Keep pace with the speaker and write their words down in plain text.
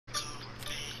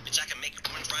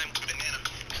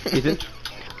Ethan.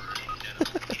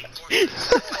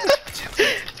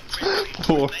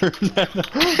 Poor.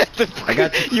 I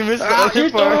got you missed the other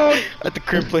part. At the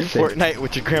crib playing Fortnite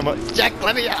with your grandma. Jack,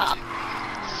 let me out.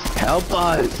 Help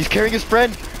us. He's carrying his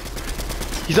friend.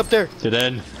 He's up there. Get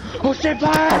in. Oh shit,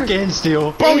 fire! Fucking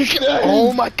steal. Bro,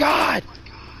 oh my god.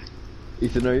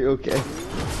 Ethan, are you okay?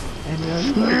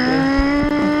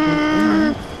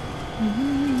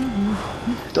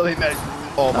 Don't hit me.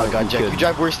 Oh my god, Jack, you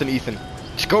drive worse than Ethan.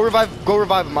 Just go revive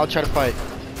him, I'll try to fight.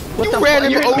 What You the ran fuck?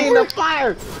 him You're in over. the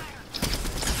fire!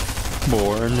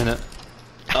 Born in it.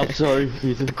 I'm sorry,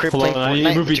 Ethan. The crib Hold playing on, I need to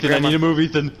Fortnite move with your Ethan. I need grandma. to move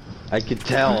Ethan. I could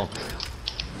tell.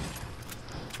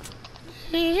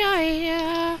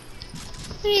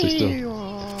 Stay still.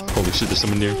 Holy shit, there's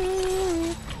someone near.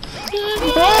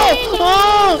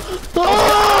 Oh!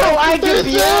 I get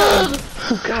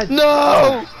BM'd! God.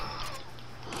 No!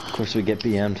 Of course we get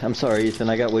BM'd. I'm sorry, Ethan.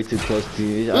 I got way too close to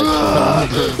you. I'm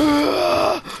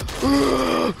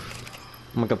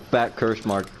like a fat curse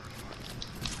mark.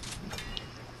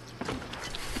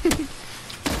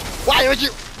 Why would you?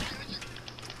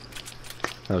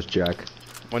 That was Jack.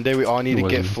 One day we all need to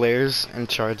get Wasn't. flares and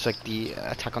charge like the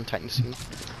Attack on Titan scene.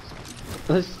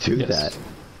 Let's do Yes. that.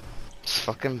 Just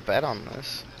fucking bet on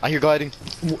this. I hear gliding.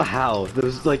 Wow. That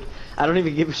was like, I don't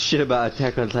even give a shit about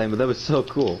Attack on Titan, but that was so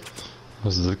cool.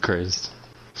 This is crazy.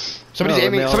 Somebody's No,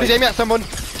 aiming. they all Somebody's like- aiming at someone.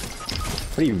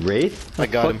 What are you, Wraith? How I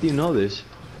the got fuck him. do you know this?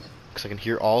 Cause I can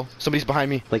hear all. Somebody's behind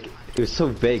me. Like, it was so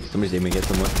vague. Somebody's aiming at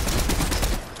someone.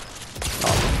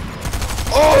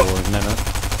 Oh! What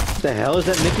the hell is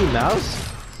that, Mickey Mouse?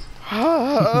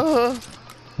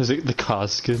 Is it the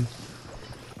cause skin?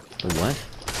 The what?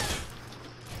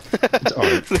 It's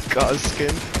art. The cause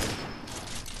skin.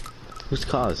 Who's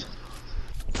Cause?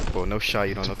 Oh, no shot.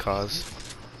 You don't know cause.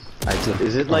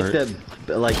 Is it like art.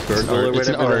 that, like It's Burgle or art. It's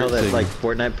an whatever the hell art that thing. like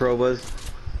Fortnite Pro was?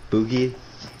 Boogie?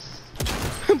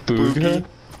 Booga?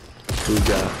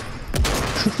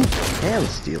 Booga. Damn,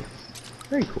 steel.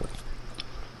 Very cool.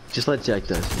 Just let Jack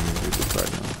die so you can do the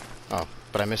part now. Oh,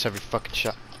 but I miss every fucking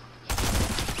shot.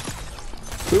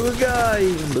 Booga!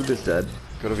 Even Booga's dead.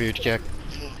 Good over here, Jack.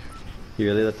 You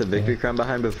really left the victory crown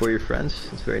behind before your friends?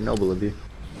 It's very noble of you.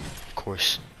 Of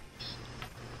course.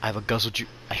 I have a guzzle juice.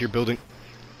 I hear building.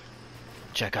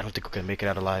 Jack, I don't think we're gonna make it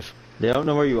out alive. They don't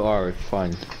know where you are, it's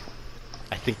fine.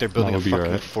 I think they're building I'll a be fucking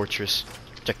alright. fortress.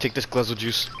 Jack, take this guzzle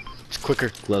juice. It's quicker.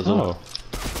 Glezel. Oh.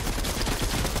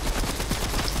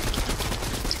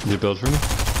 Did you build for me?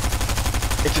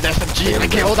 It's an SMG and I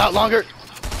can't hold out longer.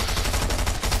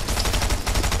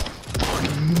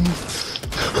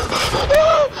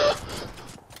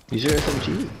 Use your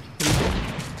SMG.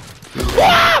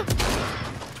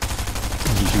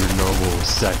 Your noble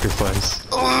sacrifice.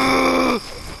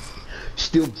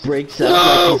 Steel breaks out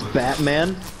like he's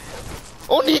Batman.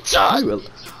 Oni-chan! You-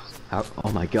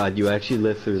 oh my god, you actually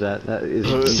lived through that. That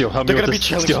is. Steel, help me They're with gonna be this.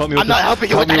 challenged. Steel, help me with I'm not this. helping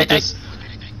you Help with me anything.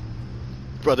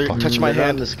 Brother, touch my Live out in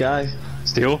hand. the sky.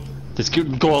 Steel, this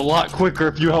could go a lot quicker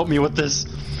if you help me with this.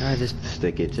 Just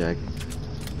stick it, Jack.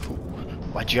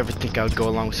 Why'd you ever think I would go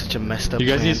along with such a messed up You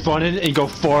guys plan? need to spawn in and go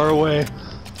far away.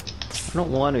 I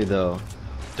don't want to though.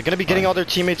 They're gonna be getting all their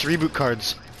teammates' reboot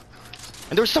cards.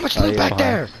 And there was so much Oh, loot yeah. back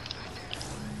there!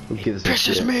 Who gives a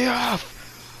Pisses shit? me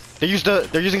off! They're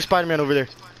using Spider-Man over there.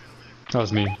 That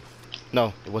was me.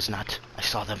 No, it was not. I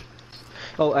saw them.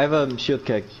 Oh, I have a shield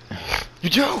kick. You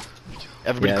do?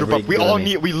 Everybody Yeah, group up. everybody We go all to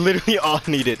me. need. We literally all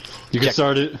need it. You can Jack,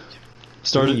 start it.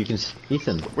 Start You it. can.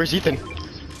 Ethan. Where's Ethan?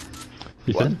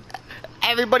 Ethan.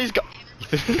 Everybody's go.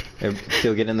 Ethan.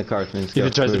 Still get in the car. Let's go.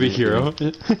 Ethan tries to be hero.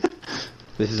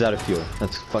 This is out of fuel.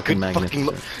 That's fucking Good magnificent.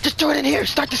 fucking. Just do it in here.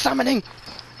 Start the summoning.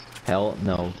 Hell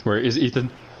no. Where is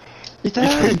Ethan?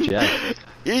 Ethan! Jack.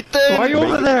 Ethan. Why are you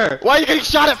over there? Why are you getting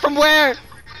shot at from where?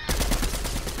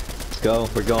 Let's go.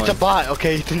 We're going. It's a bot.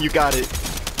 Okay, Ethan, you got it.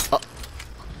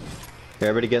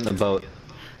 Everybody get in the boat.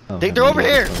 Oh, They're over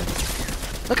here.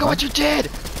 sorry. Look at what you did.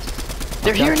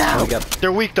 They're here now. we got-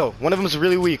 They're weak though. One of them's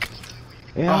really weak.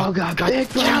 Yeah, Oh, God, God big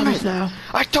damn problems it. now.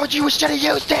 I told you we should have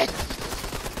used it.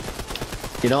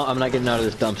 You know, I'm not getting out of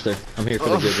this dumpster. I'm here for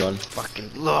the good run. Fucking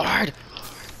lord.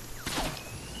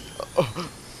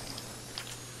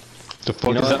 The fuck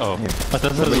You know is that? what? Oh, Here. I thought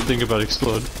that was a thing about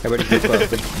explode. Everybody group up.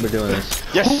 We're doing this.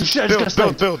 Yes. Oh, shit, I just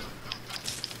build, got build, build.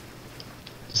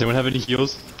 Does anyone have any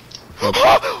heals?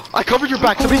 I covered your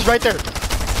back. Somebody's right there.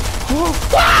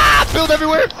 Ah! Build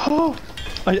everywhere. Oh,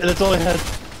 that's all I had.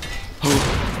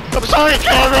 I'm sorry,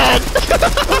 Cameron.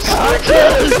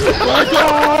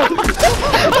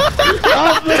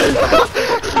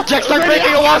 Jack, start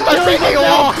breaking a wall. Start breaking a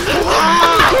wall.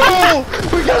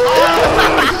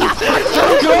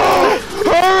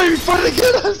 Hurry, for trying to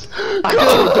get us! I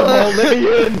killed them all. Let me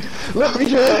in. Let me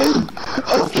in.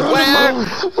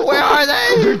 Where are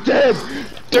they? They're dead.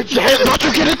 They're dead! Don't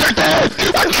you get it? They're dead!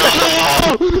 I killed them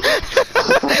all!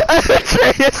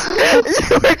 Atreus,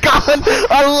 you were gone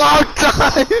a long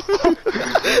time!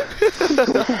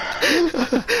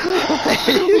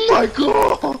 Oh my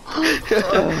god!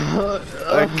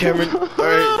 Alright, Cameron,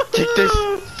 alright, take this.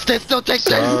 Stand still, take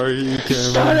this! Sorry,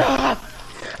 Shut Cameron. up.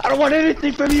 I don't want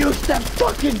anything from you except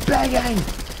fucking begging.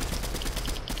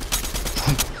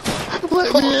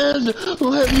 Let me in!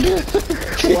 Let me in!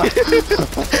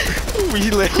 We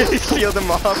literally sealed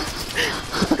them off.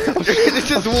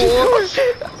 This is war!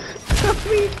 Help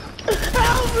me.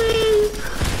 Help me.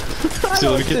 See,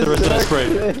 let me get the rest of that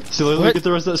spray. See, let me What? get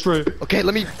the rest of that spray. Okay,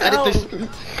 let me edit this.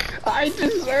 I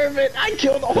deserve it. I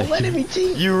killed the whole enemy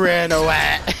team. You ran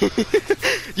away.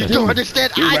 You don't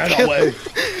understand. I killed. away.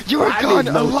 You were I gone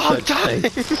made a no long such time.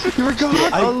 thing. You were gone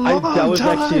That was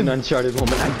actually an uncharted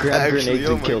moment. I grabbed Actually, grenades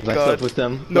oh and my killed God. myself with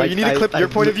them. No, Like, you need to clip your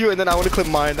point of view, and then I want to clip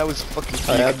mine. That was fucking I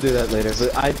peak. have to do that later,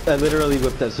 but I literally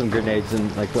whipped out some grenades and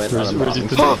like went on a Where's bomb.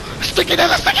 Ethan? Oh, sticky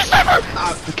never, sticky never!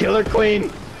 Killer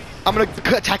Queen. I'm gonna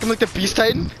attack him like the Beast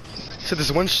Titan. So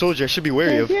there's one soldier I should be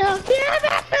wary of. Did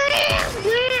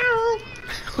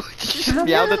you just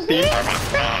meow the theme?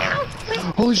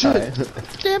 Holy shit!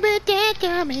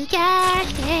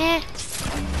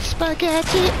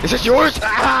 Spaghetti. Is this yours?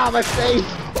 Ah, my face.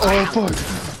 Oh fuck!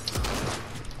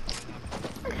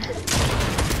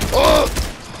 Oh!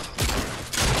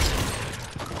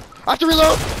 I have to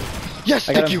reload! Yes,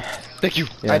 I got thank him. you. Thank you.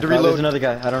 Yeah. I had to Oh, there's reload. another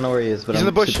guy. I don't know where he is, but He's I'm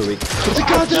in the bush. super weak. It's a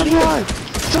goddamn lie!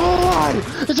 It's all a lie!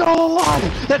 It's all a lie!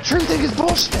 That tree thing is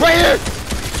bullshit! Right here!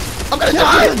 I'm gonna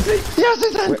die! Yes,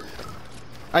 Ethan! Where-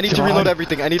 I need to Come reload on.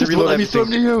 everything. I need to Just reload let me throw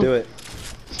him to everything. you! Do it.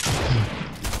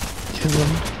 Kill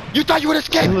him. You thought you would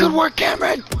escape? Good work,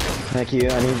 Cameron! Thank you.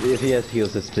 I need if he has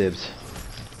heals, it's dibs.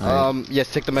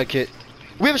 Yes, take the med kit.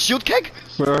 We have a shield keg?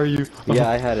 Where are you? Yeah,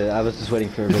 I had it. I was just waiting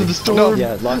for It's in the everybody. storm!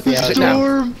 Yeah, lock me The out.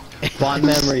 storm! Fond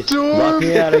memories. Storm. Lock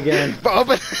me out again.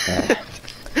 Open.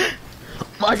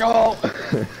 Michael!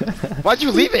 Why'd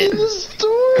you leave it? The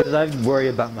storm! Because I worry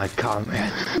about my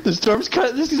comrade. The storm's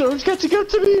catching up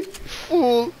to me!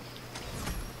 Fool.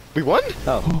 We won?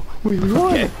 Oh. We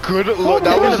won! Good lord,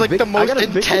 that was like the I most got a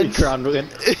victory intense. crown.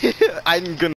 I'm gonna.